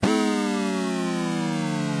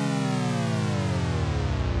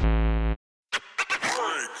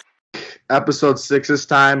episode 6 this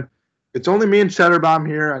time. It's only me and Cheddar Bomb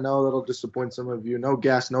here. I know that'll disappoint some of you. No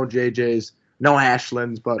guests, no JJs, no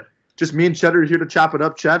Ashlands, but just me and Cheddar here to chop it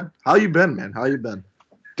up. Ched, how you been, man? How you been?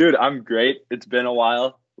 Dude, I'm great. It's been a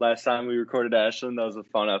while. Last time we recorded Ashland, that was a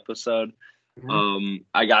fun episode.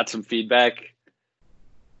 I got some feedback.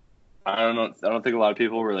 I don't think a lot of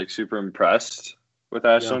people were like super impressed with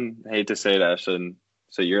Ashland. I hate to say it, Ashland.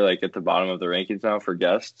 So you're like at the bottom of the rankings now for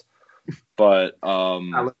guests, but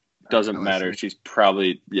doesn't matter. She's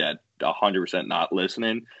probably 100% not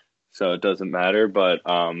listening, so it doesn't matter. But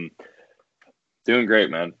doing great,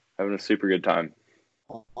 man. Having a super good time.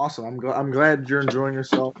 Awesome. I'm glad you're enjoying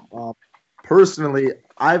yourself. Personally,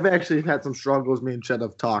 I've actually had some struggles. Me and Ched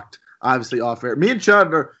have talked, obviously off air. Me and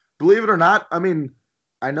Ched are, believe it or not, I mean,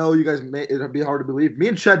 I know you guys it'll be hard to believe. Me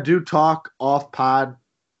and Ched do talk off pod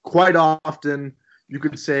quite often. You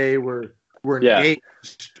could say we're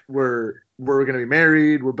engaged, we're gonna be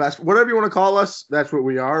married, we're best, whatever you want to call us. That's what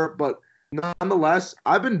we are. But nonetheless,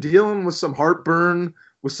 I've been dealing with some heartburn,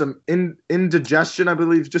 with some indigestion, I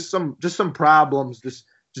believe, just some problems, just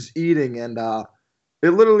eating, and it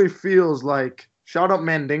literally feels like, shout out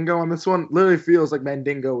Mandingo on this one. Literally feels like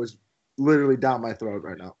Mandingo is literally down my throat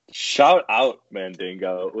right now. Shout out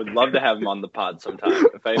Mandingo. Would love to have him on the pod sometime.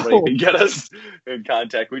 If anybody can get us in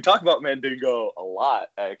contact. We talk about Mandingo a lot,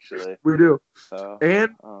 actually. We do. So,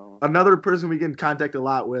 and another person we get in contact a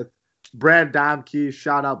lot with, Brad Domke.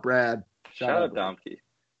 Shout out Brad. Shout out Domke.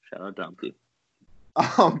 Shout out Domke.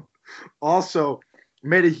 Also,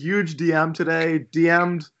 made a huge DM today.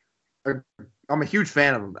 I'm a huge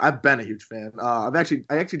fan of him. I've been a huge fan. I actually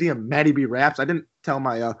DM'd Maddie B. Raps. I didn't tell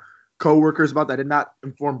my co-workers about that. I did not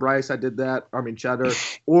inform Bryce. I did that. I mean, Cheddar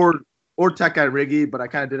or Tech Guy Riggy, but I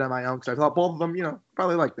kind of did it on my own because I thought both of them,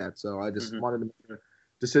 probably like that. So I just wanted to make a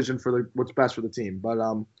decision for what's best for the team. But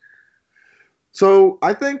so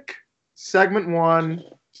I think segment 1.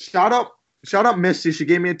 Shout out Misty. She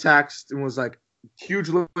gave me a text and was like, huge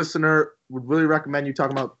listener. Would really recommend you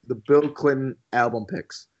talking about the Bill Clinton album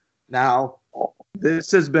picks. Now,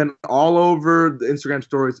 this has been all over the Instagram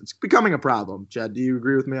stories. It's becoming a problem. Chad, do you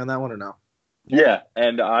agree with me on that one or no? Yeah,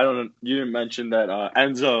 and you didn't mention that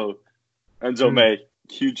Enzo May,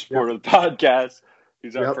 huge supporter of the podcast.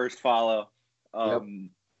 He's our first follow.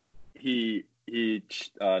 He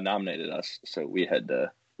nominated us, so we have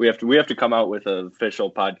to come out with an official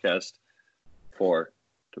podcast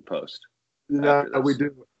to post. Yeah, we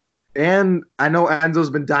do. And I know Enzo's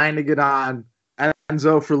been dying to get on.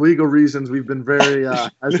 Enzo, for legal reasons, we've been very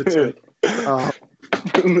hesitant.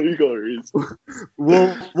 Legal reasons.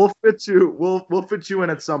 We'll fit you in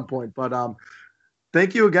at some point. But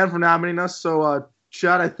thank you again for nominating us. So,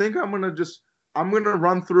 Chad, I think I'm gonna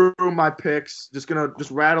run through my picks. Just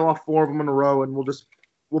rattle off 4 of them in a row, and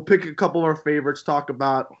we'll pick a couple of our favorites. Talk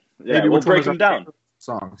about we'll break them down.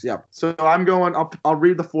 Songs. Yeah. So I'm going. I'll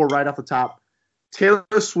read the 4 right off the top. Taylor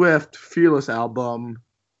Swift, Fearless album.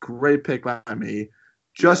 Great pick by me.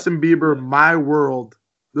 Justin Bieber, My World.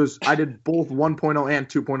 I did both 1.0 and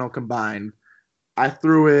 2.0 combined. I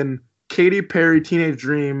threw in Katy Perry, Teenage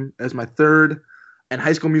Dream as my 3rd, and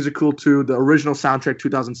High School Musical 2, the original soundtrack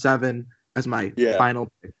 2007 as my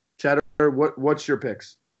final pick. Cheddar, what's your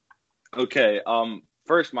picks? Okay.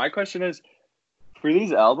 First, my question is, for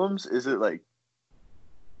these albums, is it like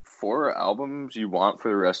 4 albums you want for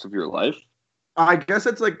the rest of your life? I guess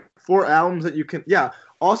it's like 4 albums that you can. Yeah.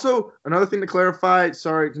 Also, another thing to clarify.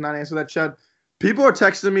 Sorry to not answer that, Chad. People are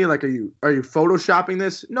texting me like, "Are you photoshopping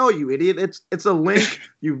this?" No, you idiot. It's a link.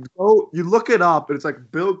 You look it up, and it's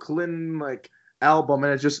like Bill Clinton album,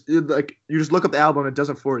 and it's just like you just look up the album, and it does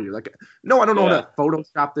it for you. Like, no, I don't know how to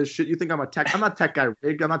Photoshop this shit. You think I'm not Tech Guy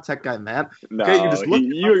Rig. I'm not Tech Guy Matt. No, okay? You just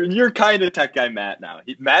you're kind of Tech Guy Matt now.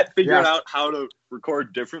 Matt figured out how to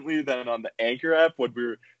record differently than on the Anchor app when we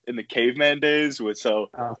were in the caveman days with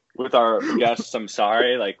our guests. I'm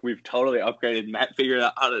sorry, we've totally upgraded. Matt figured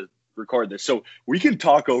out how to record this, so we can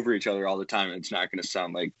talk over each other all the time, and it's not going to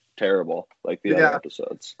sound terrible like the other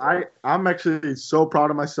episodes. I'm actually so proud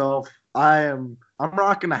of myself. I'm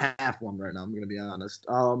rocking a half one right now. I'm going to be honest.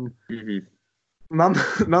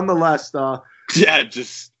 Nonetheless,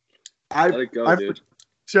 just let it go, dude.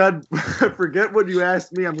 Chad, forget what you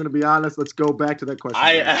asked me. I'm going to be honest. Let's go back to that question.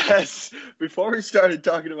 I asked, before we started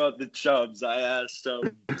talking about the Chubs, I asked,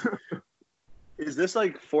 is this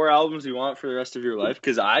 4 albums you want for the rest of your life?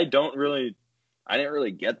 Because I didn't really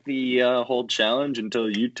get the whole challenge until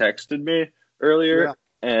you texted me earlier.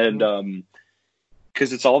 Yeah. And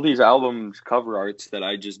because it's all these albums cover arts that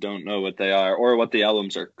I just don't know what they are or what the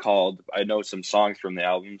albums are called. I know some songs from the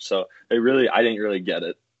album, so I didn't really get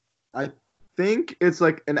it. think it's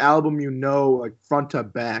like an album like front to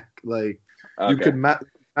back. Like you Okay. could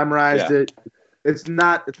memorize Yeah. it. It's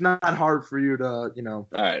not hard for you to All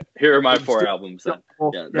right. Here are my 4 albums then.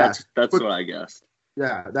 Yeah, that's what I guessed.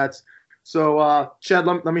 Yeah, that's so. Chad,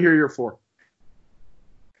 let me hear your 4.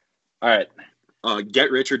 All right. Get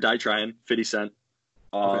Rich or Die Trying, 50 Cent.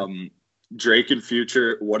 Okay. Drake and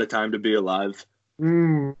Future, What a Time to Be Alive.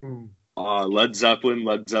 Led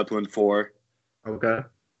Zeppelin 4. Okay.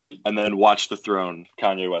 And then Watch the Throne,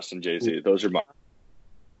 Kanye West and Jay-Z. Those are my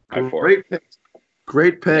 4.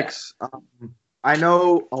 Great picks. Yeah. I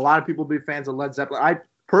know a lot of people be fans of Led Zeppelin. I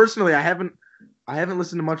personally, I haven't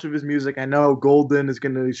listened to much of his music. I know Golden is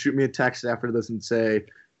going to shoot me a text after this and say,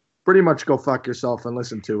 pretty much go fuck yourself and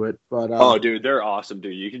listen to it. But oh, dude, they're awesome,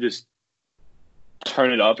 dude. You can just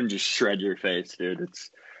turn it up and just shred your face, dude.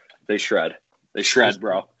 They shred,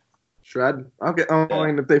 bro. Shred. Okay. Yeah. I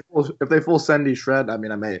mean, if they full Sendy shred, I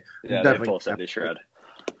mean, I may. Yeah, they full Sendy shred.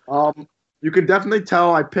 You can definitely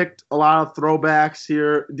tell I picked a lot of throwbacks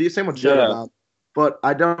here. The same with Shut Up. But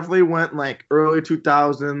I definitely went like early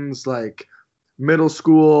 2000s, like middle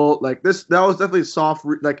school, like this. That was definitely soft,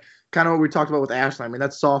 like kind of what we talked about with Ashley. I mean,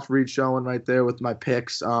 that's soft read showing right there with my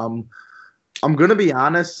picks. I'm gonna be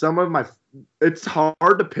honest. It's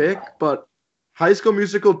hard to pick, but High School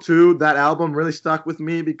Musical 2, that album really stuck with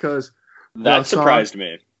me because that surprised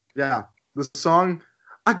me. Yeah, the song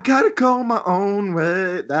 "I Gotta Go My Own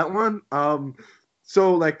Way," that one.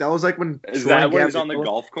 So like that was like when is that when he's on the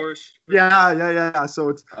golf course? Yeah. So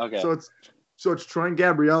it's okay. So it's Troy and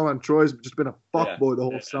Gabrielle, and Troy's just been a fuckboy the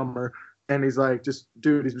whole summer, and he's like he's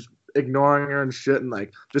just ignoring her and shit, and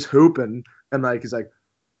like just hooping, and like he's like,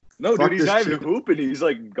 no, dude, he's not even hooping. He's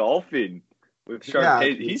like golfing with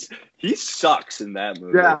Sharpay. He sucks in that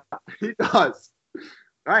movie. Yeah, he does.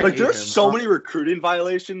 Like there's so many recruiting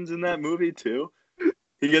violations in that movie too.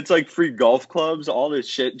 He gets like free golf clubs, all this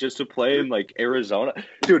shit just to play in like Arizona.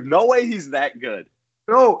 Dude, no way he's that good.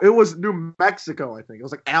 No, it was New Mexico, I think. It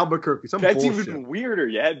was like Albuquerque. That's bullshit. Even weirder.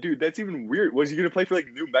 Yeah, dude, that's even weird. Was he going to play for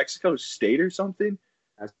like New Mexico State or something?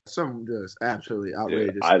 That's some just absolutely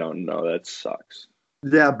outrageous. Dude, I don't know. That sucks.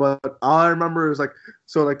 Yeah, but all I remember is like,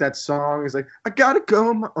 so like that song is like, I gotta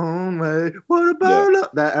go my own way. What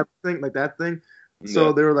about that everything, like that thing?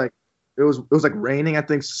 So they were like, it was like raining, I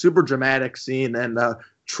think, super dramatic scene, and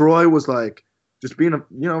Troy was like just being like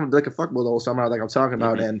a fuckboy the whole summer, like I'm talking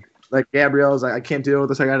about, and like Gabrielle's like, I can't deal with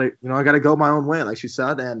this. I gotta go my own way, like she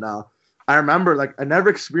said, and I remember like I never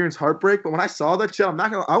experienced heartbreak, but when I saw that shit,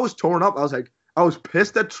 I was torn up. I was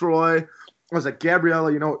pissed at Troy. I was like,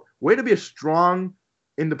 Gabriella, way to be a strong,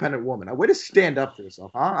 independent woman. A way to stand up for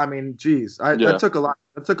yourself, huh? I mean, geez, that took a lot.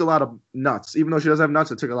 That took a lot of nuts. Even though she doesn't have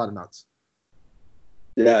nuts, it took a lot of nuts.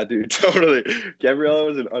 Yeah, dude, totally. Gabriella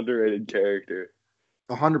was an underrated character.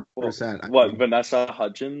 100%. What? Vanessa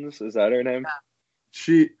Hudgens, is that her name?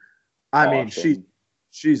 She's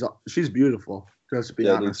beautiful. Just to be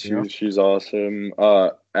honest, she's awesome.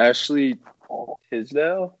 Ashley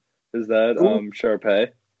Tisdale, is that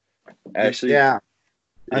Sharpay? Ashley, yeah,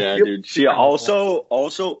 dude. She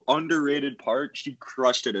also underrated part. She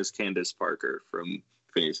crushed it as Candace Parker from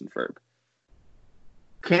Phineas and Ferb.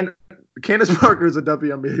 Candace Parker is a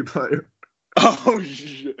WNBA player. Oh,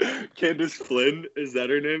 Candace Flynn, is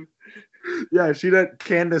that her name? Yeah, she did.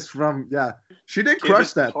 Candace from she did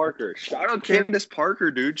crush that. Parker, shout out Candace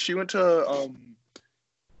Parker, dude. She went to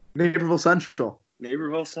Naperville Central.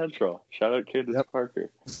 Shout out Candace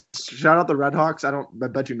Parker. Shout out the Redhawks. I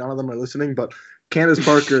bet you none of them are listening, but Candace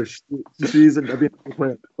Parker, she's a WNBA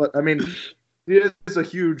player. But I mean, she is a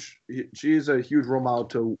huge role model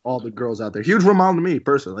to all the girls out there. Huge role model to me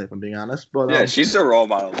personally, if I'm being honest. But yeah, she's a role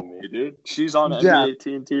model to me, dude. She's on NBA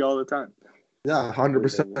TNT all the time. Yeah,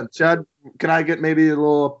 100%. Chad, can I get maybe a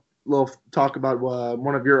little talk about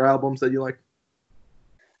one of your albums that you like?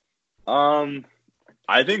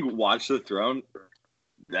 I think Watch the Throne.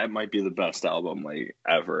 That might be the best album like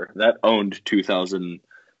ever. That owned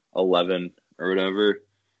 2011 or whatever,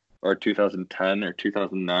 or 2010 or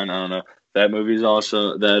 2009. I don't know. That movie's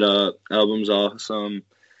also that album's awesome.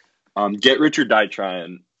 Get Rich or Die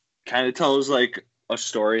Trying kind of tells like a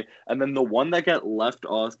story, and then the one that got left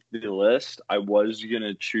off the list, I was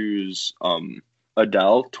gonna choose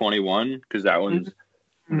Adele 21 because that one's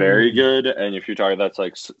very good. And if you're talking that's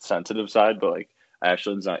like sensitive side, but like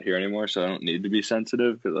Ashlyn's not here anymore, so I don't need to be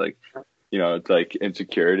sensitive because like it's like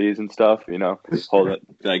insecurities and stuff. Hold it,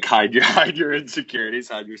 like hide your insecurities,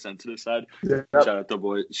 hide your sensitive side. Yeah. Shout out the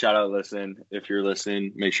boy. Shout out, listen. If you're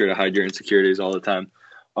listening, make sure to hide your insecurities all the time.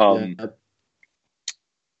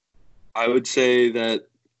 I would say that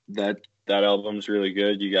album's really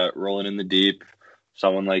good. You got Rolling in the Deep,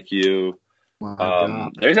 Someone Like You, My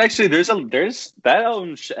God. There's that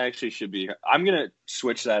album actually should be. I'm gonna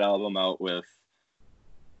switch that album out with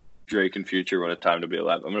Drake and Future. What a Time to Be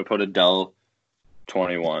Alive. I'm gonna put Adele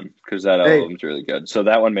 21 because that album's really good. So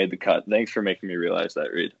that one made the cut. Thanks for making me realize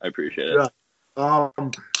that, Reed. I appreciate it. Yeah.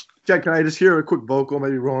 Jack, can I just hear a quick vocal,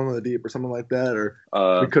 maybe Rolling in the Deep or something like that? Or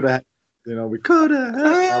we could have, we could have.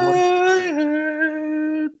 I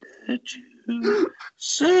heard that you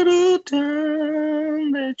settled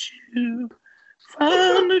down, that you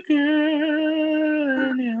found a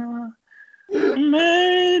girl you're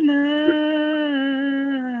made now.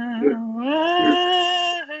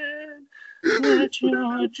 I heard that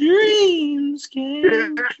your dreams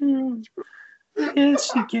came true.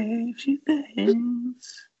 Yes, she gave you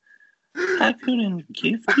things I couldn't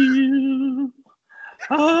give to you.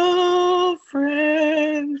 Oh,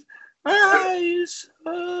 friends, are you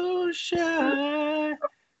so shy?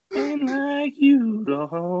 Ain't like you to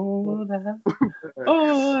hold out.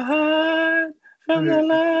 Oh, hide from the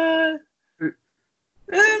light.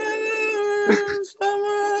 And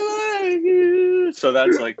someone like you. So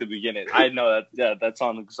that's like the beginning. I know that. Yeah, that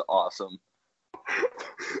song is awesome.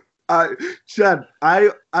 Chad,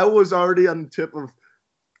 I was already on the tip of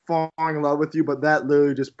falling in love with you, but that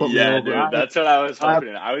literally just put me over. Yeah, dude, that's what I was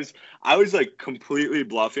hoping. I was like completely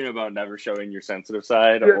bluffing about never showing your sensitive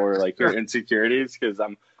side or like your insecurities because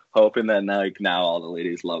I'm hoping that now all the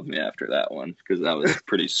ladies love me after that one because that was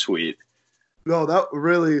pretty sweet. No, that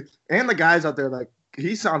really, and the guys out there, like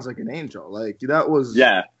he sounds like an angel. Like that was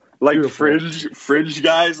like beautiful. fringe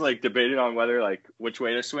guys like debating on whether like which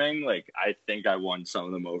way to swing. Like I think I won some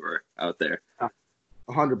of them over out there.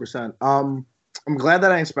 100%. I'm glad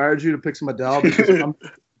that I inspired you to pick some Adele because I'm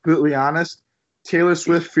completely honest. Taylor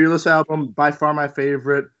Swift Fearless album, by far my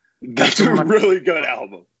favorite. That's a really good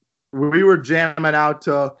album. We were jamming out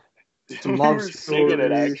to some love story. Singing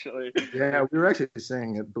it actually. Yeah, we were actually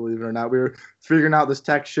singing it, believe it or not. We were figuring out this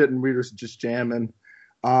tech shit and we were just jamming.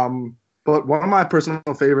 But one of my personal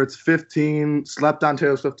favorites, 15, Slept on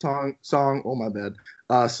Taylor Swift song. Oh, my bad.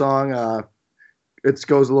 Song. It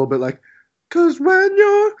goes a little bit like, 'cause when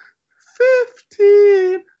you're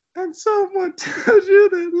 15 and someone tells you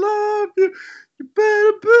they love you, you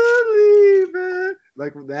better believe it.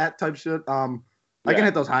 Like that type shit. I can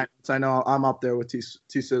hit those high notes. I know I'm up there with T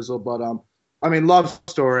Sizzle, but I mean, Love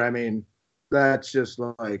Story. I mean, that's just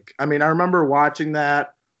like, I mean, I remember watching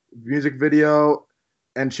that music video,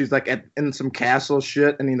 and she's like in some castle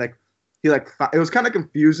shit, and he it was kind of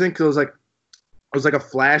confusing because it was like a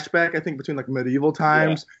flashback, I think, between like medieval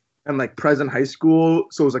times and like present high school.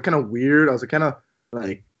 So it was like kind of weird. I was like kind of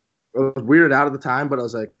like I was weirded out at the time, but I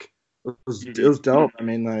was like, it was dope. I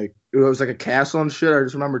mean, like it was like a castle and shit. I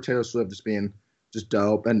just remember Taylor Swift just being just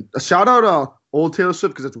dope. And a shout out to old Taylor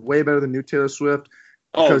Swift because it's way better than new Taylor Swift.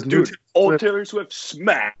 Oh, dude, old Taylor Swift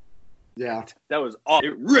smacked. Yeah, that was all.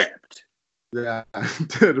 It ripped. Yeah, it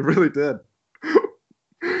did. It really did.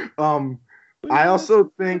 I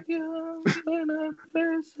also think.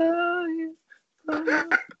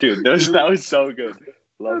 Dude, that was so good.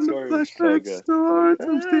 Love Story was so good.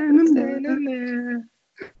 I'm standing there.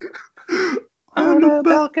 On the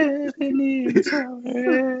balcony.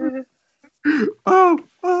 Oh.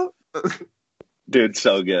 Dude,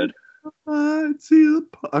 so good.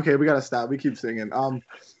 Okay, we gotta stop. We keep singing.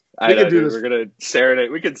 I know, dude, we're gonna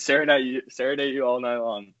serenade. We could serenade you all night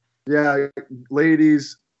long. Yeah,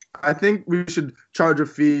 ladies, I think we should charge a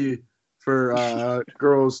fee for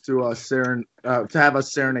girls to have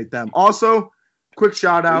us serenade them. Also, quick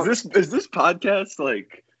shout out. Is this podcast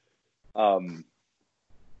like is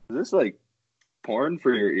this like porn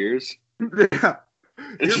for your ears? Yeah.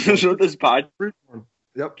 Is this what this podcast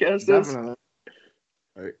is? Definitely.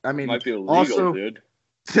 I mean, it might be illegal, also, dude.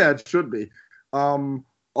 Yeah, it should be.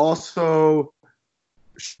 Also,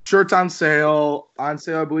 shirts on sale, I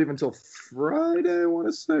believe, until Friday. I want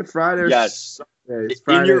to say Friday. Yes. Sunday.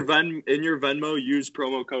 Friday. In your Venmo, use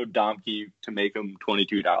promo code Domkey to make them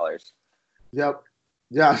 $22. Yep.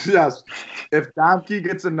 Yeah. Yes. If Domkey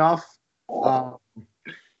gets enough promo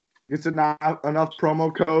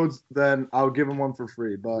codes, then I'll give him one for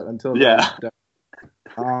free. But until then,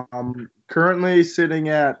 currently sitting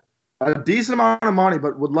at a decent amount of money,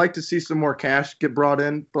 but would like to see some more cash get brought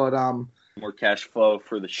in. But more cash flow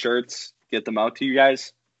for the shirts. Get them out to you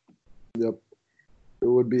guys. Yep. It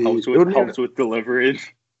would be helps with delivery.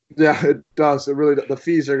 Yeah, it does. It really. The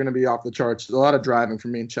fees are going to be off the charts. A lot of driving for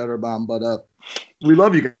me and Cheddar Bomb, but we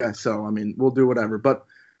love you guys, so I mean, we'll do whatever. But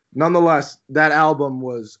nonetheless, that album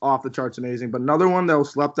was off the charts, amazing. But another one that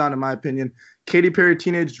was slept on, in my opinion, Katy Perry,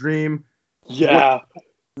 Teenage Dream. Yeah.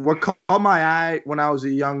 What caught my eye when I was a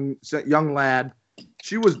young lad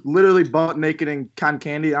she was literally butt naked in Cotton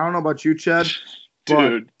Candy. I don't know about you, Chad, but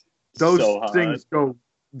Dude, those so things go.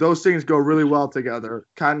 Those things go really well together.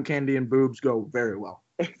 Cotton candy and boobs go very well.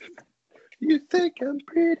 You think I'm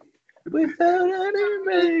pretty without any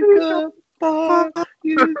makeup on?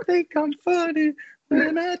 You think I'm funny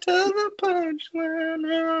when I tell the punchline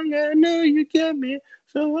wrong? I know you get me.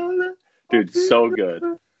 Dude, so good.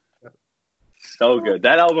 So good.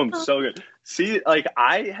 That album's so good. See, like,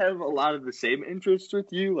 I have a lot of the same interests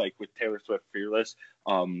with you, like with Taylor Swift Fearless,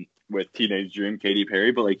 with Teenage Dream, Katy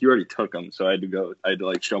Perry, but like you already took them, so I had to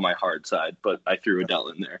like show my hard side, but I threw Adele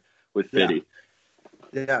in there with Fitty.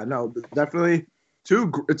 Yeah, no, definitely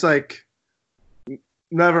it's like,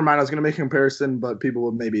 never mind, I was going to make a comparison, but people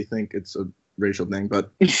would maybe think it's a racial thing, but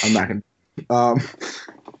I'm not going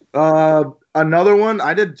to. Another one,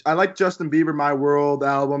 I like Justin Bieber, My World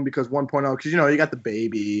album, because 1.0, because, you got the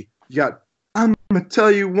baby, you got, I'm going to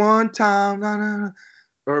tell you one time, nah, nah, nah.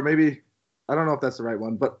 Or maybe, I don't know if that's the right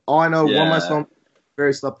one, but all I know, One Less Lonely,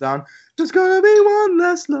 very slept down. Just gonna be one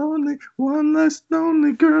less lonely girl, one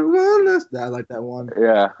less. I like that one.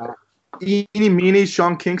 Yeah. Eeny Meeny,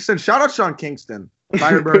 Sean Kingston. Shout out Sean Kingston.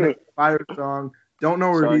 Fire Burning, Fire Song. Don't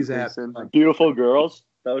know where Sean he's Kingston. at. Beautiful Girls.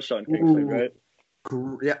 That was Sean Kingston, right?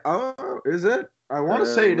 Yeah. Oh, is it? I want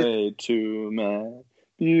to say it is. Way too mad.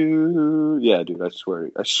 You. Yeah, dude. I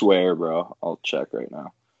swear, bro. I'll check right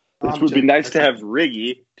now. It would be nice to have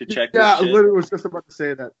Riggy to check. Yeah, I literally was just about to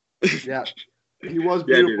say that. Yeah, he was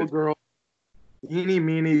Beautiful Girl. Eeny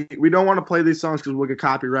Meeny. We don't want to play these songs because we'll get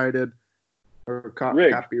copyrighted or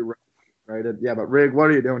copyrighted. Yeah, but Rig,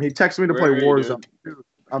 what are you doing? He texted me to play Warzone. Dude,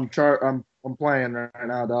 I'm playing right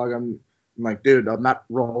now, dog. I'm like, dude, I'm not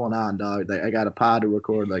rolling on, dog. I got a pod to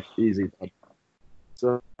record, like, easy.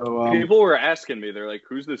 So people were asking me, they're like,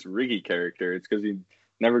 "Who's this Riggy character?" It's because he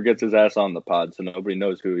never gets his ass on the pod, so nobody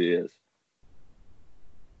knows who he is.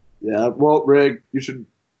 Yeah, well, Rig, you should.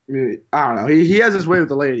 I don't know. He has his way with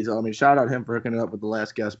the ladies. I mean, shout out him for hooking it up with the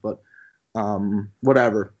last guest, but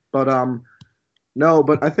whatever. But no,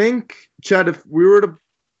 but I think, Chad, if we were to,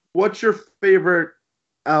 what's your favorite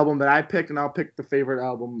album that I picked, and I'll pick the favorite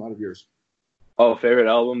album out of yours. Oh, favorite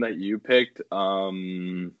album that you picked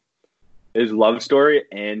is Love Story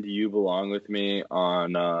and You Belong With Me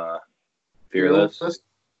on Fearless.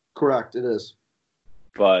 Correct, it is.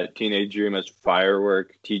 But Teenage Dream is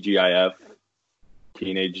Firework, TGIF,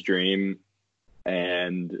 Teenage Dream,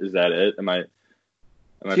 and is that it? Am I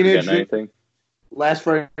forgetting anything? Last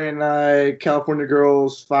Friday Night, California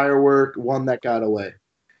Girls, Firework, One That Got Away,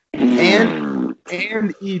 and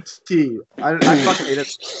E.T. I fucking hate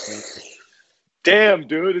it. Damn,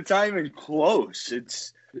 dude, it's not even close.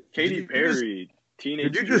 It's Katy Perry,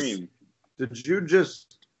 Teenage Dream. Did you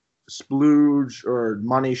just splooge or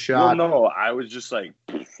money shot? Well, no, I was just like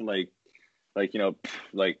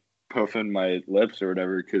puffing my lips or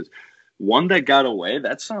whatever, because One That Got Away,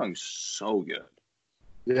 that song's so good.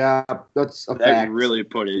 Yeah, that's a fact. That really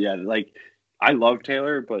put it. Yeah, like, I love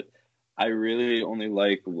Taylor, but I really only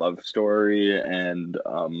like Love Story and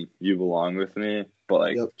You Belong With Me. But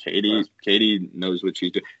like, yep. Katy knows what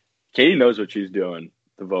she's doing. Katy knows what she's doing.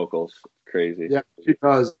 The vocals, crazy. Yeah, she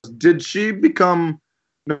does. Did she become?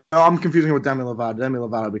 No, I'm confusing her with Demi Lovato. Demi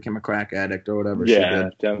Lovato became a crack addict or whatever.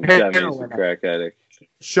 Yeah, Demi's a crack addict.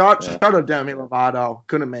 Shout out Demi Lovato.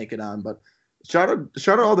 Couldn't make it on, but shout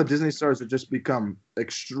out all the Disney stars that just become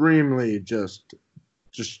extremely just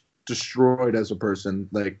destroyed as a person.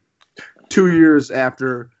 Like 2 years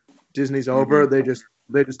after Disney's over, they just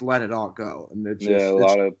let it all go, and it's just, a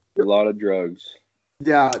lot of drugs.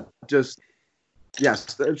 Yeah, just.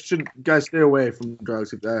 Yes, guys stay away from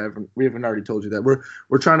drugs. If we haven't already told you that.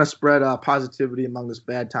 We're trying to spread positivity among this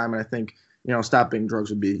bad time, and I think stopping drugs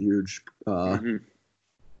would be a huge,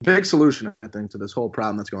 big solution. I think to this whole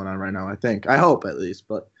problem that's going on right now. I hope at least.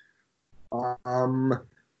 But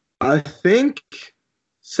I think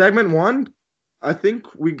segment 1. I think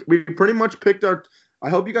we pretty much picked our. I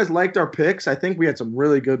hope you guys liked our picks. I think we had some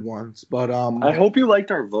really good ones. But I hope you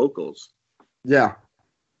liked our vocals. Yeah.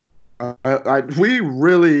 We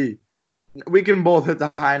can both hit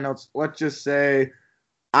the high notes. Let's just say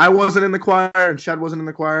I wasn't in the choir and Chad wasn't in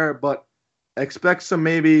the choir, but expect some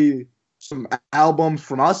albums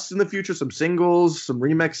from us in the future, some singles, some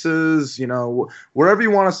remixes, wherever you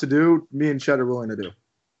want us to do, me and Chad are willing to do.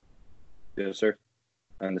 Yes, sir.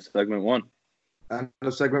 And to segment 1. And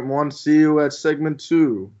to segment 1. See you at segment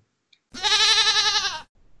 2.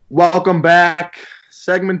 Welcome back.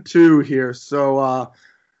 Segment 2 here. So,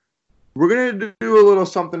 we're going to do a little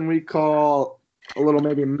something we call a little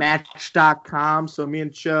maybe Match.com. So me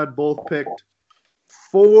and Chad both picked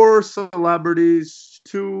 4 celebrities,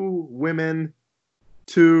 2 women,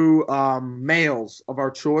 to males of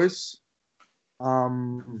our choice.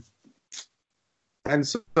 And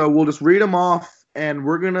so we'll just read them off, and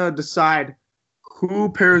we're going to decide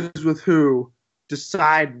who pairs with who,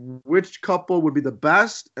 decide which couple would be the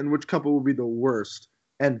best and which couple would be the worst,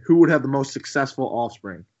 and who would have the most successful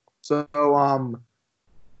offspring. So I'm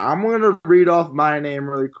going to read off my name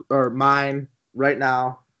mine right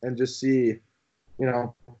now and just see,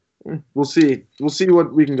 we'll see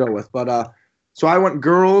what we can go with. But so I went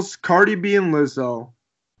girls, Cardi B and Lizzo.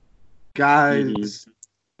 Guys,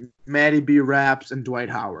 Maddie B. Raps and Dwight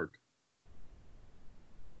Howard.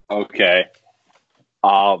 Okay.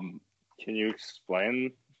 Can you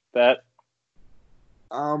explain that?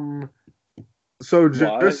 So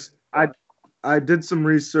just I did some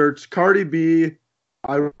research. Cardi B,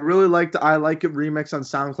 I really like the I Like It remix on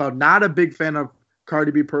SoundCloud. Not a big fan of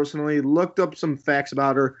Cardi B personally. Looked up some facts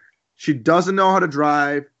about her. She doesn't know how to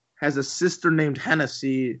drive, has a sister named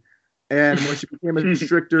Hennessy, and when she became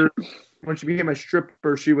a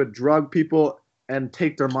stripper, she would drug people and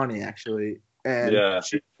take their money, actually. And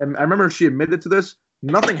and I remember she admitted to this.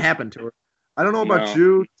 Nothing happened to her. I don't know about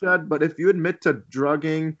you, Chad, but if you admit to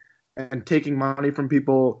drugging and taking money from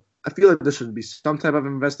people, I feel like there should be some type of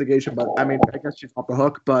investigation. But I mean, I guess she's off the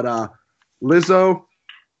hook. But Lizzo,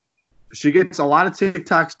 she gets a lot of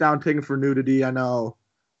TikToks down taken for nudity. I know.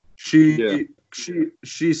 She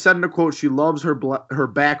said in a quote she loves her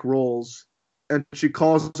back rolls, and she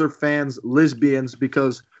calls her fans lesbians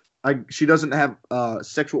because she doesn't have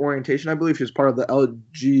sexual orientation. I believe she's part of the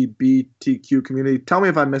LGBTQ community. Tell me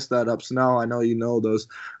if I messed that up. So now I know you know those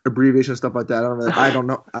abbreviations, stuff like that. I don't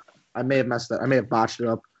know. I may have messed that. I may have botched it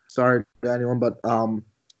up. Sorry to anyone, but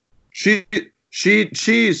she's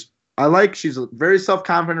very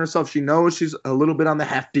self-confident in herself. She knows she's a little bit on the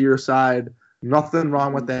heftier side. Nothing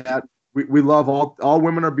wrong with that. We love all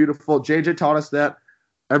women are beautiful. JJ taught us that.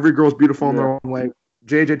 Every girl's beautiful in their own way.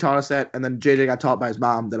 JJ taught us that, and then JJ got taught by his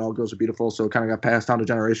mom that all girls are beautiful, so it kind of got passed down to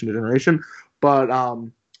generation to generation. But so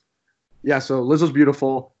Lizzo's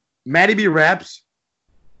beautiful. Maddie B. Raps,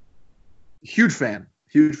 huge fan.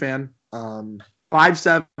 5'7",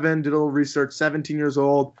 did a little research, 17 years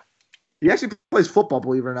old. He actually plays football,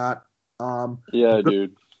 believe it or not.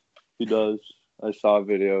 Dude, he does. I saw a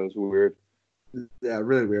video. It was weird. Yeah,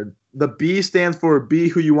 really weird. The B stands for Be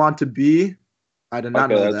Who You Want to Be. I did not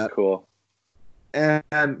know that. That's cool.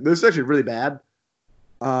 And this is actually really bad.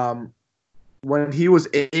 When he was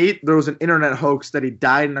 8, there was an internet hoax that he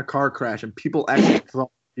died in a car crash, and people actually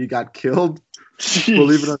thought he got killed. Jeez.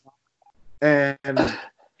 Believe it or not. And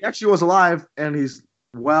he actually was alive, and he's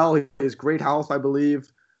well. He has great health, I believe.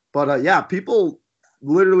 But people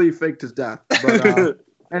literally faked his death. But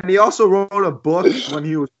and he also wrote a book when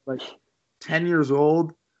he was like 10 years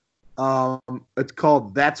old. It's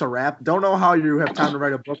called That's a Rap. Don't know how you have time to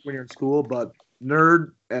write a book when you're in school, but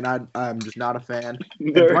nerd, and I'm just not a fan.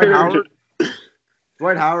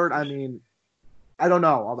 Dwight Howard, I mean, I don't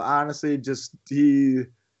know. Honestly, just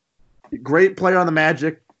great player on the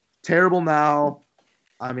Magic, terrible now.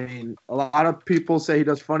 I mean, a lot of people say he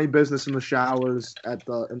does funny business in the showers in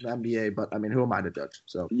the NBA, but I mean, who am I to judge?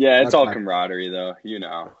 So yeah, it's all camaraderie, though.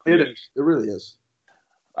 It is. It really is.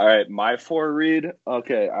 All right, my 4 read.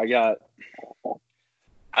 Okay, I got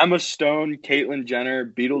Emma Stone, Caitlyn Jenner,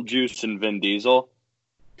 Beetlejuice, and Vin Diesel.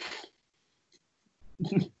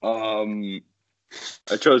 I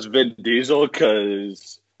chose Vin Diesel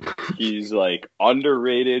because he's like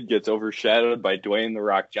underrated, gets overshadowed by Dwayne "The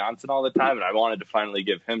Rock" Johnson all the time, and I wanted to finally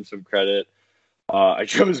give him some credit. I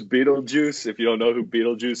chose Beetlejuice. If you don't know who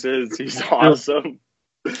Beetlejuice is, he's awesome.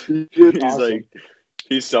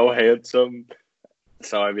 He's so handsome.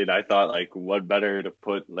 So I mean, I thought like, what better to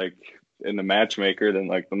put like in the matchmaker than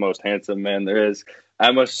like the most handsome man there is?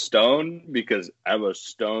 Emma Stone, because Emma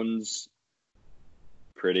Stone's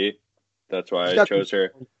pretty. That's why I chose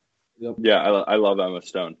her. Yep. Yeah, I love Emma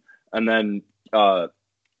Stone. And then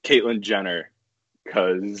Caitlyn Jenner,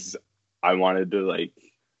 because I wanted to like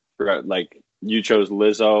you chose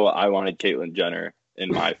Lizzo. I wanted Caitlyn Jenner in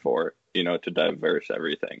my 4, to diverse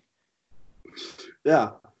everything.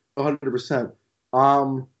 Yeah, 100%.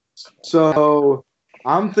 So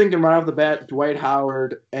I'm thinking right off the bat, Dwight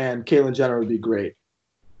Howard and Caitlyn Jenner would be great.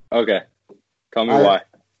 Okay. Tell me why.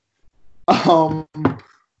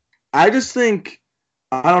 I just think,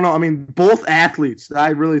 I don't know. I mean, both athletes that I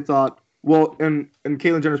really thought, well, in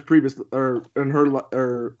Caitlyn Jenner's previous, or in her,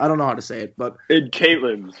 or I don't know how to say it, but in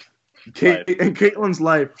Caitlyn's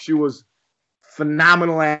life, she was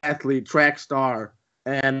phenomenal athlete, track star,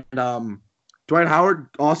 and Dwight Howard,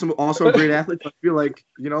 also a great athlete. I feel like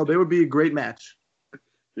they would be a great match.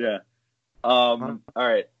 Yeah. All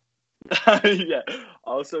right. Yeah.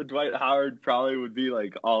 Also, Dwight Howard probably would be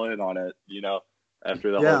like all in on it,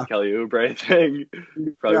 after the Yeah. whole Kelly Oubre thing.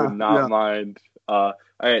 Probably would not mind. All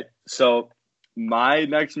right, so my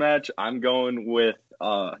next match, I'm going with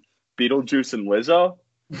Beetlejuice and Lizzo,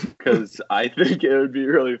 because I think it would be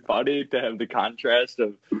really funny to have the contrast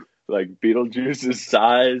of like Beetlejuice's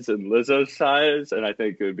size and Lizzo's size, and I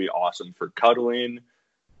think it would be awesome for cuddling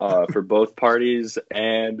for both parties,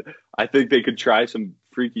 and I think they could try some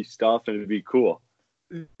freaky stuff and it'd be cool.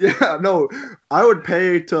 Yeah, no, I would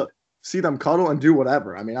pay to see them cuddle and do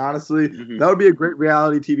whatever. I mean, honestly, that would be a great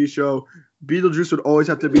reality TV show. Beetlejuice would always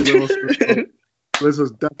have to be little spoon.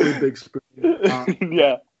 Lizzo's definitely big spoon.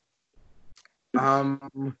 Yeah.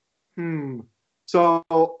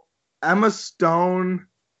 So Emma Stone,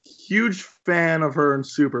 huge fan of her in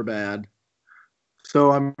Superbad.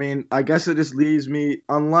 So I mean, I guess it just leaves me,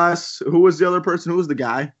 unless who was the other person? Who was the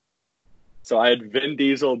guy? So I had Vin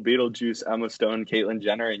Diesel, Beetlejuice, Emma Stone, Caitlyn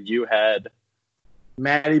Jenner, and you had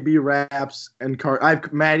Maddie B. Raps and I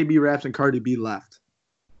have Maddie B. Raps and Cardi B left.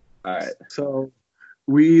 All right. So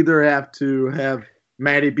we either have to have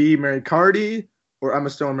Maddie B. marry Cardi, or Emma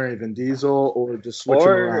Stone marry Vin Diesel, or just switch them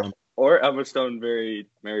around. Or Emma Stone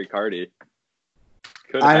marry Cardi.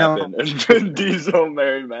 Could happen. And Vin Diesel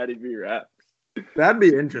marry Maddie B. Raps. That'd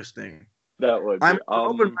be interesting. That would be. I'm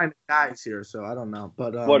open-minded guys here, so I don't know.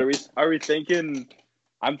 But what are we thinking?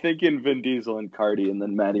 I'm thinking Vin Diesel and Cardi, and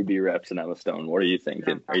then Maddie B. Raps and Emma Stone. What are you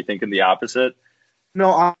thinking? Are you thinking the opposite?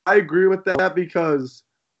 No, I agree with that because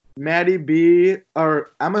Maddie B.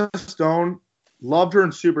 or Emma Stone, loved her in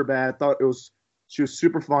Superbad. Thought she was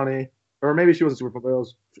super funny, or maybe she wasn't super funny. But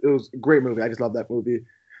it was a great movie. I just love that movie.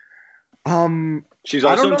 She's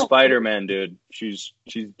also in Spider-Man, dude. She's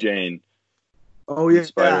Jane. Oh yeah,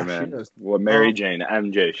 Spider-Man. Yeah, well, Mary Jane,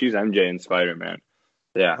 MJ. She's MJ in Spider-Man.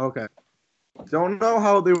 Yeah. Okay. Don't know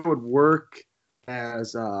how they would work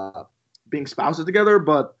as being spouses together,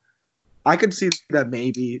 but I could see that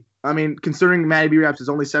maybe. I mean, considering Maddie B. Raps is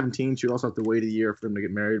only 17, she'd also have to wait a year for them to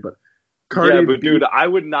get married. But Cardi B, dude, I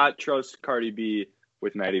would not trust Cardi B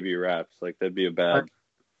with Maddie B. Raps. Like, that'd be a bad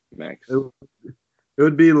mix. It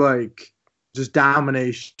would be like just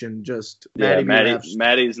domination. Just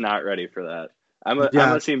Maddie's not ready for that.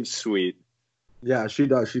 Emma seems sweet. Yeah, she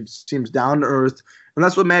does. She seems down to earth, and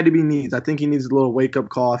that's what Maddie B needs. I think he needs a little wake up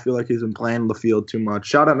call. I feel like he's been playing the field too much.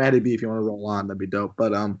 Shout out Maddie B if you want to roll on, that'd be dope.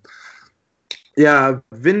 But yeah,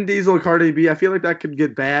 Vin Diesel, Cardi B. I feel like that could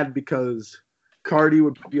get bad because Cardi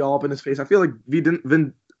would be all up in his face. I feel like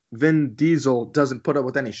Vin Diesel doesn't put up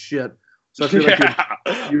with any shit. So I feel like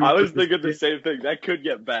I was thinking the same thing. That could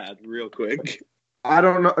get bad real quick. I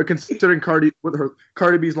don't know, considering Cardi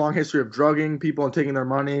B's long history of drugging people and taking their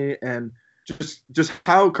money, and just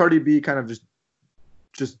how Cardi B kind of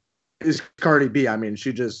just is Cardi B. I mean,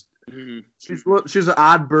 she's an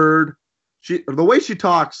odd bird. The way she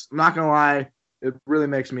talks, I'm not gonna lie, it really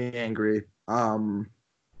makes me angry. Vin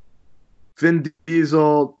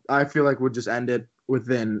Diesel, I feel like would just end it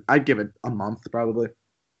within. I'd give it a month probably.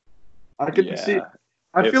 I could see.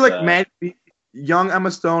 I feel like young Emma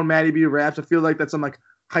Stone, Maddie B. Raps. I feel like that's some like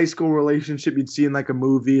high school relationship you'd see in like a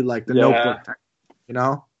movie, like The Notebook type,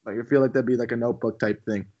 Like I feel like that'd be like a Notebook type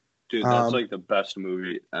thing. Dude, that's like the best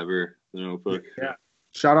movie ever, The Notebook. Yeah.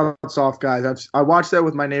 Shout out Soft Guys. I watched that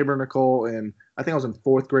with my neighbor Nicole, and I think I was in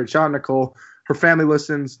 4th grade. Shout out Nicole. Her family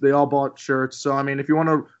listens. They all bought shirts. So I mean, if you want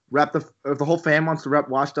to if the whole fam wants to rep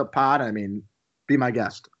Washed Up Pod, I mean, be my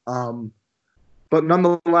guest. But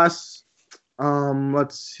nonetheless,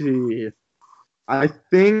 let's see. I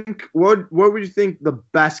think what would you think the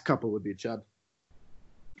best couple would be, Chad?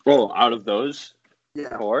 Oh, out of those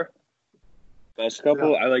 4, best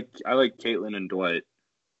couple, I like Caitlyn and Dwight.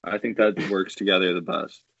 I think that works together the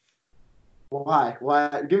best. Why?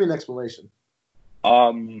 Give me an explanation.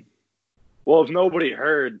 Well, if nobody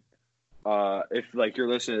heard, if like you're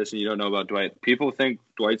listening to this and you don't know about Dwight, people think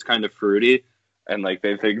Dwight's kind of fruity, and like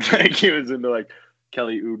they think like he was into like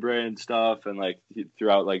Kelly Oubre and stuff, and like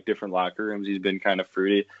throughout like different locker rooms, he's been kind of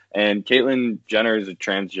fruity. And Caitlyn Jenner is a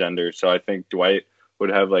transgender, so I think Dwight would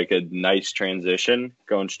have like a nice transition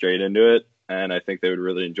going straight into it, and I think they would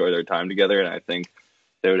really enjoy their time together, and I think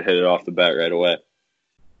they would hit it off the bat right away.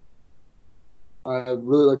 I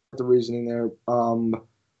really like the reasoning there.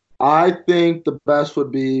 I think the best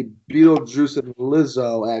would be Beetlejuice and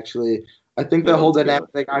Lizzo. Actually, I think the whole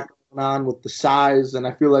dynamic they got going on with the size, and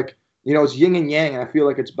I feel like it's yin and yang, and I feel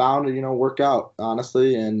like it's bound to work out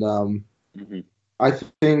honestly. And I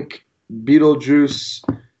think Beetlejuice's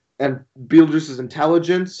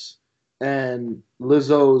intelligence and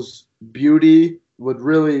Lizzo's beauty would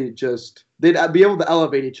really they'd be able to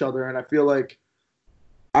elevate each other. And I feel like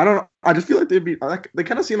I don't I just feel like they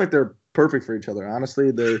kind of seem like they're perfect for each other.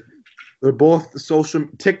 Honestly, they're both social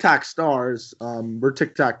TikTok stars. We're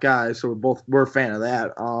TikTok guys, so we're a fan of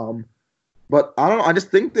that. But I don't know. I just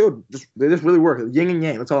think they just really work. Yin and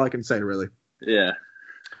yang. That's all I can say, really. Yeah,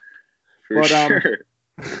 for sure.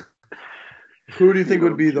 Who do you think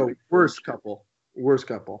would be the worst couple? Worst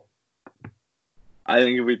couple. I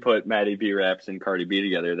think if we put Maddie B. Raps and Cardi B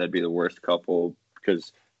together, that'd be the worst couple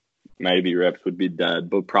because Maddie B. Raps would be dead.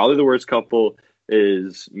 But probably the worst couple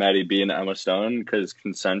is Maddie B and Emma Stone because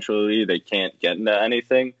consensually they can't get into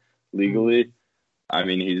anything legally. I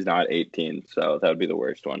mean, he's not 18, so that would be the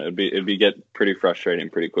worst one. It'd be get pretty frustrating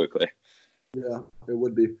pretty quickly. Yeah, it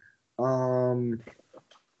would be.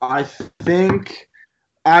 I think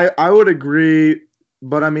I would agree,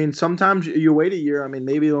 but I mean, sometimes you wait a year. I mean,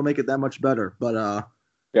 maybe it'll make it that much better. But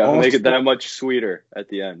yeah, it'll make it that much sweeter at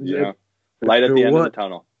the end. You know, light at the end of the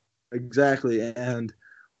tunnel. Exactly, and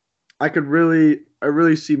I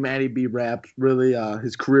really see Maddie B. Rap really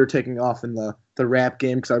his career taking off in the rap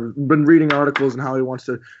game because I've been reading articles and how he wants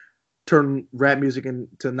to turn rap music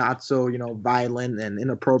into not so violent and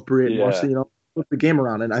inappropriate. Yeah. Wants to flip the game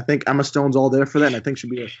around, and I think Emma Stone's all there for that. And I think should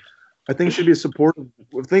be a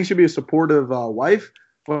supportive wife.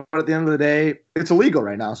 But at the end of the day, it's illegal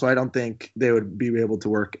right now, so I don't think they would be able to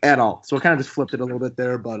work at all. So I kind of just flipped it a little bit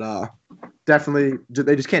there, but definitely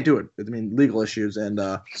they just can't do it. I mean, legal issues and.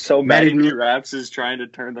 So Maddie B. Raps is trying to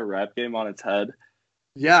turn the rap game on its head.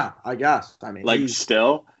 Yeah, I guess. I mean, does he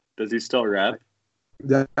still rap?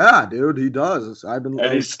 Yeah, dude, he does.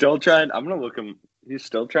 He's still trying. I'm gonna look him. He's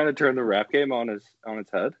still trying to turn the rap game on its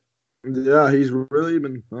head. Yeah, he's really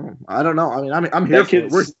been. Oh, I don't know. I mean, I'm here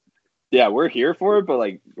for it. We're here for it, but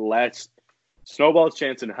like last snowball's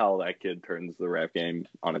chance in hell, that kid turns the rap game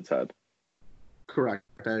on its head. Correct.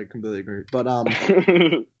 I completely agree. But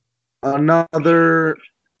another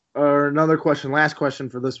question. Last question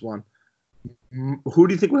for this one. Who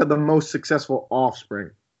do you think would have the most successful offspring?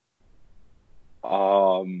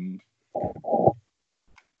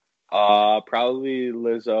 Probably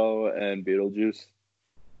Lizzo and Beetlejuice.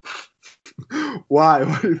 Why?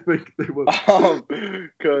 Why do you think they would?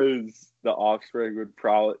 Because the offspring would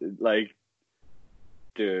probably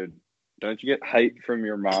dude, don't you get height from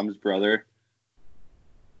your mom's brother?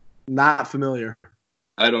 Not familiar.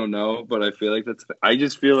 I don't know, but I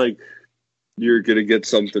just feel like you're gonna get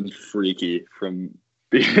something freaky from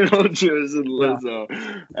Beetlejuice and Lizzo,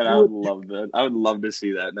 and I would love that. I would love to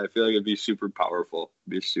see that, and I feel like it'd be super powerful.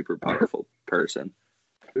 Be a super powerful person.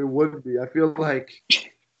 It would be. I feel like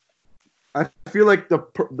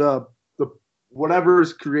the whatever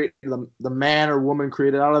is created, the man or woman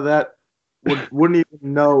created out of that wouldn't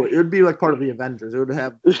even know. It would be like part of the Avengers. It would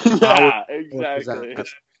have yeah, exactly.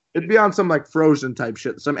 It'd be on some like Frozen type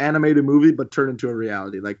shit, some animated movie, but turned into a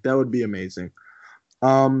reality. Like that would be amazing.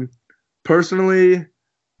 Personally,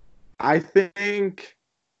 I think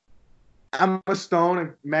Emma Stone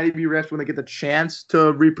and Maddie B. Raps when they get the chance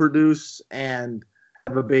to reproduce and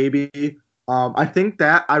have a baby.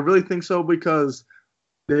 I really think so because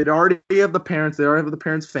they'd already have the parents. They already have the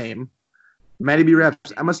parents' fame. Maddie B.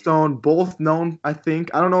 Raps, Emma Stone, both known. I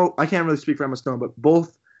think I don't know. I can't really speak for Emma Stone, but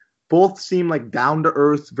both seem like down to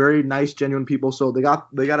earth, very nice, genuine people. So they got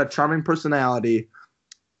a charming personality.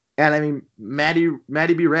 And I mean, Maddie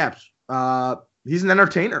B. Raps, he's an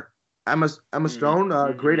entertainer. Emma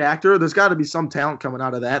Stone, great actor. There's got to be some talent coming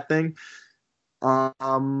out of that thing.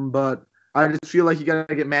 But I just feel like you got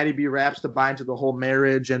to get Maddie B. Raps to buy into the whole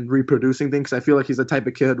marriage and reproducing thing because I feel like he's the type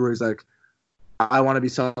of kid where he's like, I want to be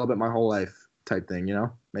celibate my whole life type thing,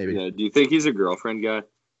 maybe. Yeah. Do you think he's a girlfriend guy?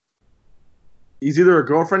 He's either a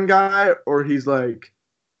girlfriend guy or he's like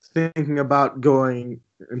thinking about going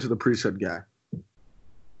into the priesthood guy.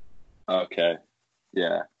 Okay.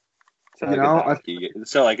 Yeah.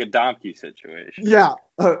 So like a Domke situation. Yeah,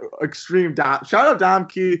 extreme Dom. Shout out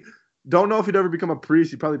Domke. Don't know if he'd ever become a priest.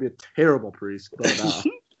 He'd probably be a terrible priest. But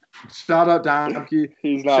shout out Domke.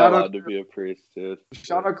 He's not allowed to be a priest, dude.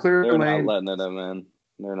 Shout out Claire They're Lane. Not letting it in, man.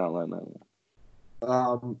 They're not letting it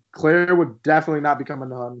in. Claire would definitely not become a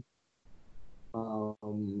nun.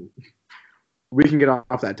 We can get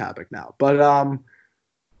off that topic now. But all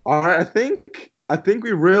right, I think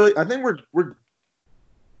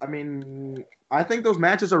those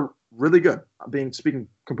matches are really good. Speaking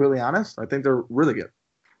completely honest, I think they're really good.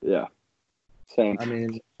 Yeah. Same. I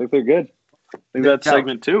think they're good. I think that's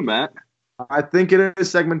segment 2, Matt. I think it is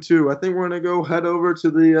segment 2. I think we're going to go head over to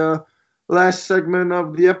the last segment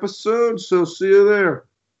of the episode. So see you there.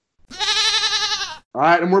 All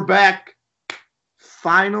right, and we're back.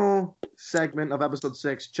 Final segment of episode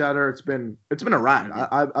 6, Cheddar. It's been a ride.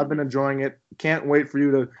 I've been enjoying it. Can't wait for you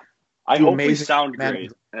to I do hope we amazing. sound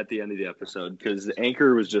great at the end of the episode because the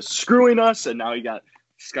anchor was just screwing us, and now he got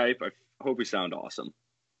Skype. I hope we sound awesome.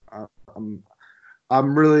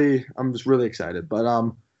 I'm just really excited.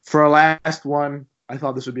 But for our last one, I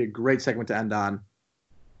thought this would be a great segment to end on.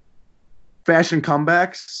 Fashion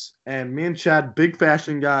comebacks, and me and Chad, big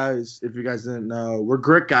fashion guys. If you guys didn't know, we're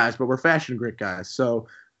grit guys, but we're fashion grit guys. So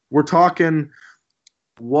we're talking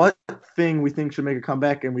what thing we think should make a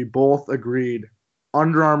comeback, and we both agreed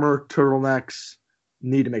Under Armour turtlenecks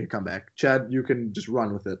need to make a comeback. Chad, you can just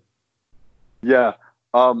run with it. Yeah,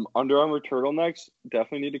 Under Armour turtlenecks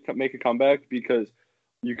definitely need to make a comeback because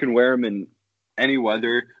you can wear them in any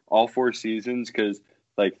weather, all 4 seasons. Because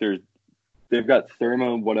like they've got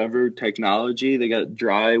thermo whatever technology, they got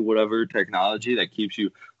dry whatever technology that keeps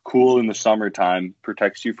you cool in the summertime,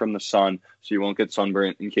 protects you from the sun, so you won't get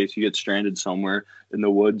sunburnt in case you get stranded somewhere in the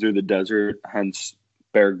woods or the desert. Hence,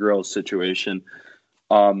 Bear Grylls situation.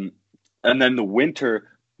 And then the winter,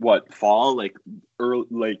 fall, late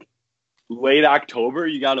October,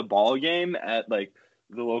 you got a ball game at like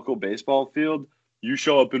the local baseball field. You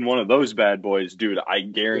show up in one of those bad boys, dude, I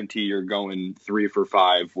guarantee you're going 3 for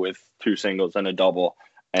 5 with 2 singles and a double,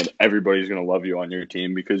 and everybody's going to love you on your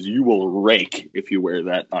team because you will rake if you wear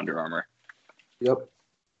that Under Armour. Yep.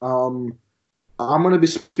 I'm going to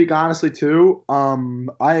speak honestly, too.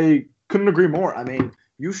 I couldn't agree more. I mean,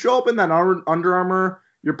 you show up in that Under Armour,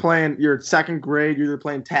 you're 2nd grade, you're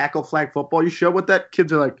playing tackle flag football. You show what that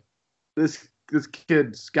kids are like, this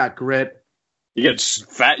kid's got grit. You get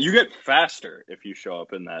faster if you show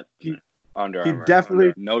up in that Under Armour. He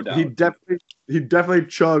definitely, no doubt. He definitely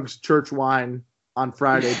chugs church wine on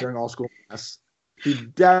Friday during all school class. He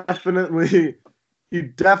definitely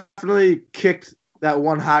kicked that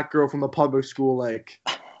one hot girl from the public school like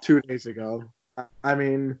 2 days ago. I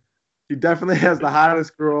mean, he definitely has the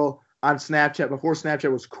hottest girl on Snapchat before Snapchat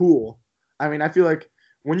was cool. I mean, I feel like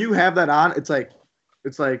when you have that on, it's like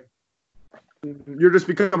you're just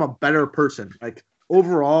become a better person, like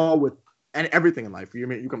overall with everything in life. You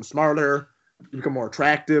become smarter, you become more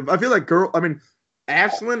attractive. I feel like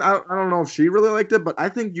Ashlyn, I don't know if she really liked it, but I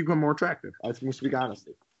think you become more attractive. I think, to speak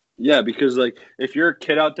honestly. Yeah, because like if you're a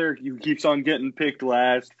kid out there, you keeps on getting picked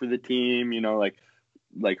last for the team,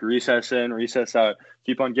 like recess in, recess out,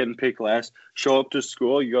 keep on getting picked last. Show up to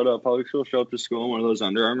school, you go to a public school, show up to school in one of those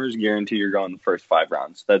Under Armours, guarantee you're going the first 5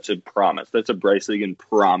 rounds. That's a promise. That's a Bryce Egan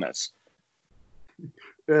promise.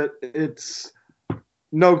 It's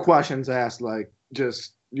no questions asked. Like,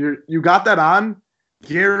 just you got that on,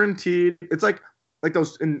 guaranteed. It's like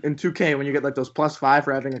those in 2K when you get like those +5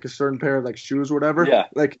 for having like a certain pair of like shoes or whatever. Yeah.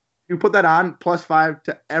 Like you put that on, +5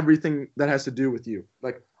 to everything that has to do with you.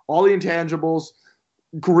 Like all the intangibles,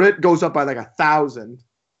 grit goes up by like 1,000.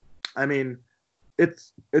 I mean,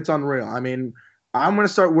 it's unreal. I mean, I'm gonna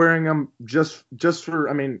start wearing them just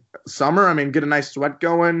for summer. Get a nice sweat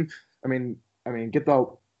going.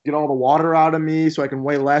 Get all the water out of me so I can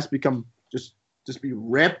weigh less, become just be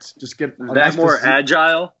ripped, just get that nice more physique.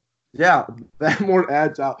 Agile. Yeah, that more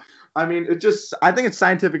agile. I think it's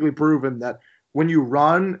scientifically proven that when you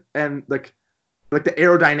run and like the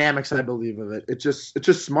aerodynamics, I believe of it, it's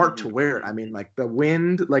just smart to wear it. I mean, like the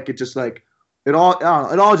wind, like it just like it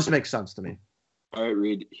all just makes sense to me. All right,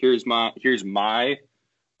 Reed. Here's my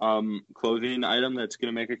clothing item that's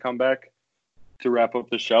gonna make a comeback to wrap up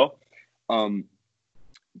the show.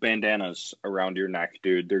 Bandanas around your neck,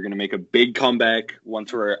 dude. They're gonna make a big comeback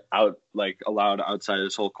once we're out, like allowed outside of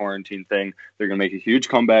this whole quarantine thing. They're gonna make a huge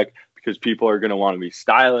comeback because people are gonna want to be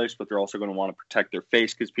stylish, but they're also gonna want to protect their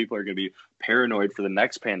face because people are gonna be paranoid for the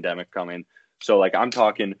next pandemic coming. So, like, I'm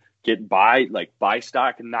talking buy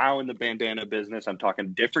stock now in the bandana business. I'm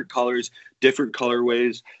talking different colors, different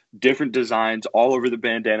colorways, different designs all over the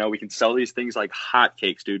bandana. We can sell these things like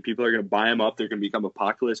hotcakes, dude. People are gonna buy them up. They're gonna become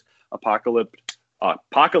apocalyptic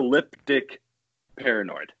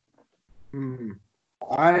paranoid.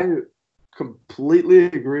 I completely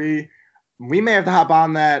agree. We may have to hop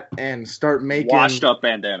on that and start making washed up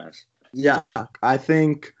bandanas. Yeah, I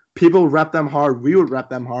think people rep them hard. We would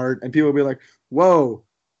rep them hard, and people would be like, "Whoa,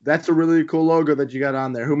 that's a really cool logo that you got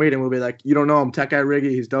on there. Who made it?" We'll be like, "You don't know him, Tech Guy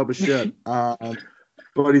Riggy. He's dope as shit."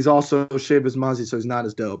 But he's also shaved his muzzy, so he's not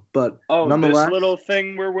as dope. But nonetheless, this little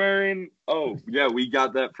thing we're wearing. Oh, yeah, we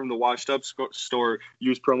got that from the Washed Up store.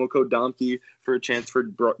 Use promo code Donkey for a chance for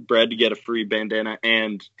Brad to get a free bandana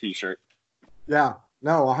and T-shirt. Yeah,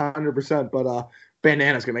 no, 100%. But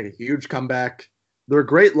bandana's gonna make a huge comeback. They're a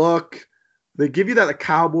great look. They give you that like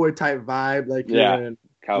cowboy type vibe, like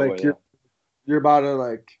cowboy. Like you're about to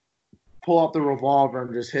like pull out the revolver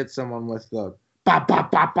and just hit someone with the bop,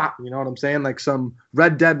 bop, bop, bop. You know what I'm saying? Like some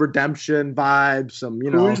Red Dead Redemption vibes. Some,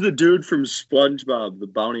 you know. Who's the dude from SpongeBob, the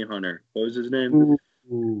bounty hunter? What was his name?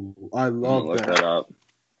 Ooh, I I'm love gonna look that up.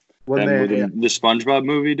 When The SpongeBob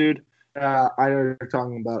movie, dude. I know what you're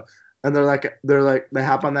talking about. And they're like they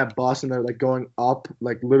hop on that bus and they're like going up,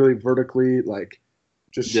 like literally vertically, like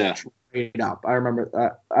just straight up. I remember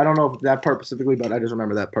that. I don't know if that part specifically, but I just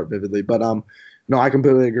remember that part vividly. But no, I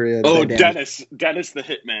completely agree. Oh, Dennis the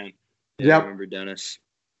Hitman. Yeah, yep. I remember Dennis.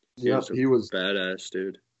 Yep, he was badass,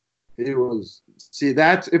 dude. He was. See,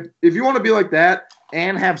 that's if you want to be like that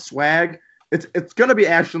and have swag, it's gonna be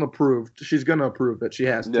Ashlyn approved. She's gonna approve that she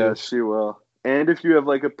has to. Yeah, she will. And if you have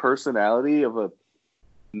like a personality of a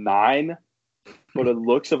 9, but it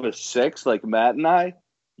looks of a 6, like Matt and I,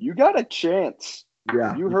 you got a chance.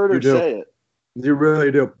 Yeah, you heard her say it. You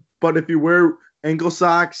really do. But if you wear ankle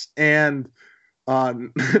socks and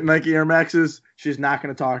Nike Air Maxes, she's not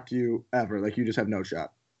going to talk to you ever. Like, you just have no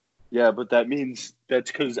shot. Yeah, but that means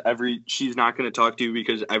that's because she's not going to talk to you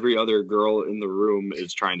because every other girl in the room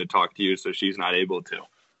is trying to talk to you, so she's not able to.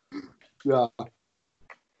 Yeah.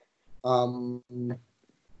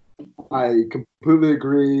 I completely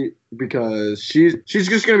agree because she's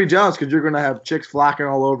just going to be jealous because you're going to have chicks flocking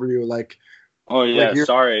all over you. Like, oh, yeah, like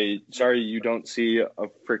sorry you don't see a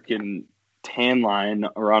freaking tan line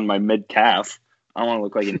around my mid-calf. I don't want to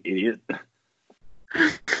look like an idiot.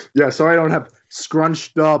 Yeah, sorry I don't have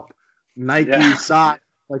scrunched up Nike socks,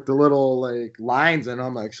 like the little like lines, and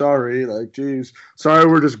I'm like, sorry, like, geez, sorry,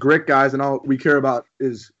 we're just grit guys, and all we care about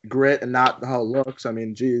is grit and not how it looks. I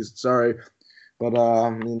mean, geez, sorry, but I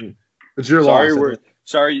mean, it's your loss.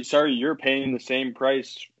 Sorry, you're paying the same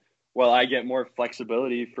price while I get more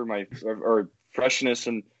flexibility for my or freshness,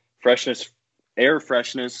 air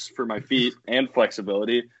freshness for my feet, and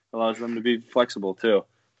flexibility allows them to be flexible too.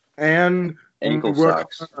 And ankle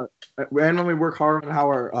socks. And when we work hard on how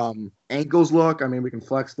our ankles look, I mean, we can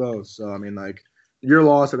flex those. So I mean, like, you're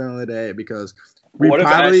lost at the end of the day because what if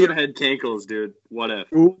Ashlyn had cankles, dude? What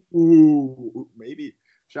if? Ooh, maybe.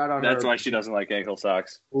 Shout out. That's why she doesn't like ankle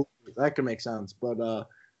socks. Ooh, that could make sense, but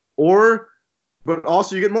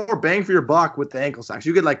also you get more bang for your buck with the ankle socks.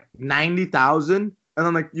 You get like 90,000, and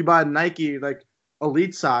then like you buy Nike like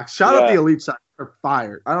Elite socks. Shout out the Elite socks are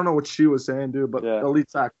fired. I don't know what she was saying, dude, but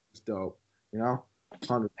Elite socks is dope. You know,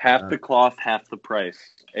 100%. Half the cloth, half the price.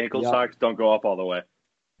 Ankle socks don't go up all the way.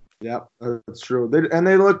 Yep, that's true.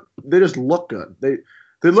 They just look good. They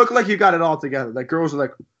look like you got it all together. Like, girls are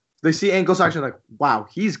like, they see ankle socks and they're like, wow,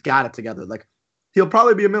 he's got it together. Like, he'll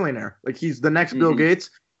probably be a millionaire. Like, he's the next Bill Gates,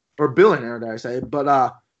 or billionaire, did I say?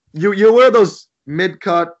 But you wear those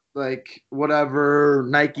mid-cut, like, whatever,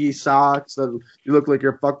 Nike socks that you look like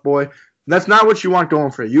you're a fuckboy. That's not what you want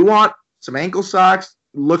going for you. You want some ankle socks.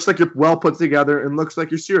 Looks like you're well put together and looks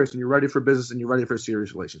like you're serious and you're ready for business and you're ready for a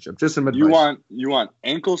serious relationship. Just some advice. You want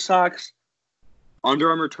ankle socks, Under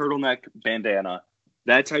Armour turtleneck, bandana.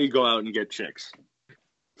 That's how you go out and get chicks.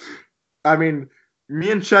 I mean,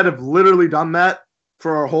 me and Chet have literally done that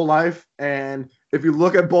for our whole life, and if you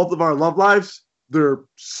look at both of our love lives, they're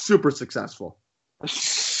super successful.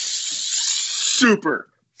 Super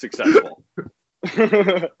successful.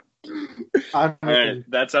 All right,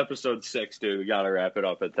 that's episode 6, dude. We gotta wrap it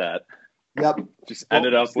up at that. Yep. Just end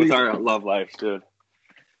it up with our love life, dude.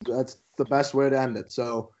 That's the best way to end it.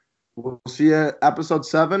 So we'll see you at episode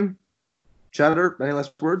 7. Cheddar, any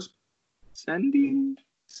last words? Sandy.